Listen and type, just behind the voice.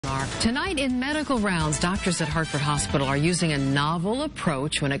Tonight in Medical Rounds, doctors at Hartford Hospital are using a novel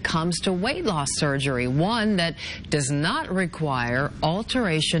approach when it comes to weight loss surgery, one that does not require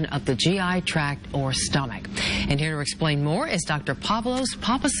alteration of the GI tract or stomach. And here to explain more is Dr. Pavlos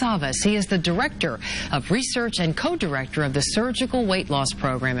Papasavas. He is the Director of Research and Co-Director of the Surgical Weight Loss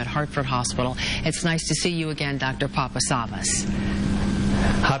Program at Hartford Hospital. It's nice to see you again, Dr. Papasavas.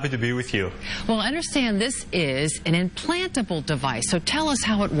 Happy to be with you. Well, I understand this is an implantable device, so tell us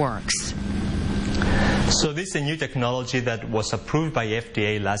how it works. So this is a new technology that was approved by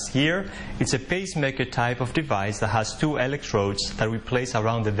FDA last year. It's a pacemaker type of device that has two electrodes that we place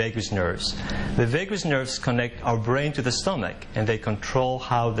around the vagus nerves. The vagus nerves connect our brain to the stomach, and they control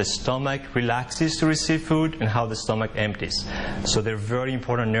how the stomach relaxes to receive food and how the stomach empties. So they're very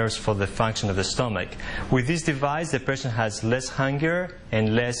important nerves for the function of the stomach. With this device, the person has less hunger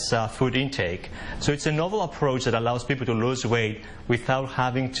and less food intake. So it's a novel approach that allows people to lose weight without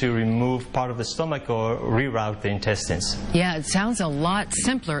having to remove part of the stomach or reroute the intestines. Yeah, it sounds a lot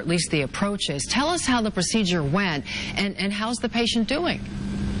simpler, at least the approach is. Tell us how the procedure went and how's the patient doing?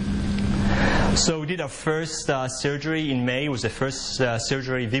 So we did our first surgery in May. It was the first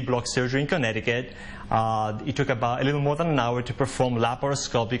surgery, V-Bloc surgery in Connecticut. It took about a little more than an hour to perform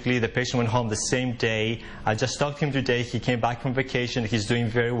laparoscopically. The patient went home the same day. I just talked to him today. He came back from vacation. He's doing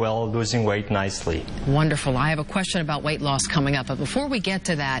very well, losing weight nicely. Wonderful. I have a question about weight loss coming up. But before we get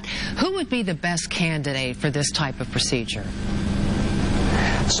to that, who would be the best candidate for this type of procedure?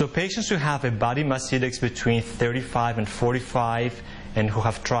 So patients who have a body mass index between 35 and 45 and who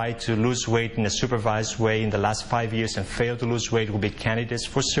have tried to lose weight in a supervised way in the last 5 years and failed to lose weight will be candidates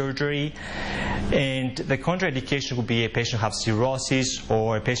for surgery. And the contraindication would be a patient who has cirrhosis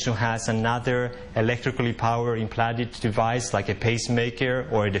or a patient who has another electrically powered implanted device like a pacemaker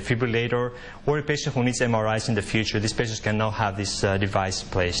or a defibrillator, or a patient who needs MRIs in the future. These patients can now have this device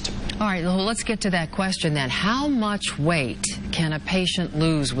placed. All right, well, let's get to that question then. How much weight can a patient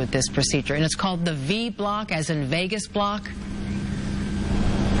lose with this procedure? And it's called the V-Bloc, as in Vegas block?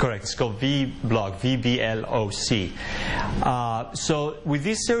 Correct. It's called V-Bloc, V-B-L-O-C. So with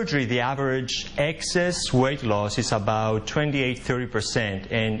this surgery, the average excess weight loss is about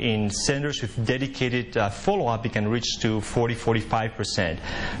 28–30%. And in centers with dedicated follow-up, it can reach to 40–45%.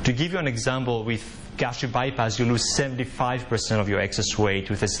 To give you an example, with gastric bypass, you lose 75% of your excess weight.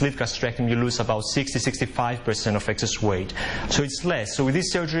 With a sleeve gastrectomy, you lose about 60–65% of excess weight. So it's less. So with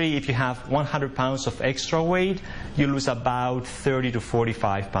this surgery, if you have 100 pounds of extra weight, you lose about 30 to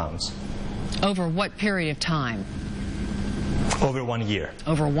 45 pounds. Over what period of time? Over 1 year.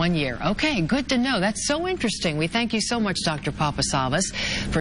 Over 1 year. Okay, good to know. That's so interesting. We thank you so much, Dr. Papasavas, for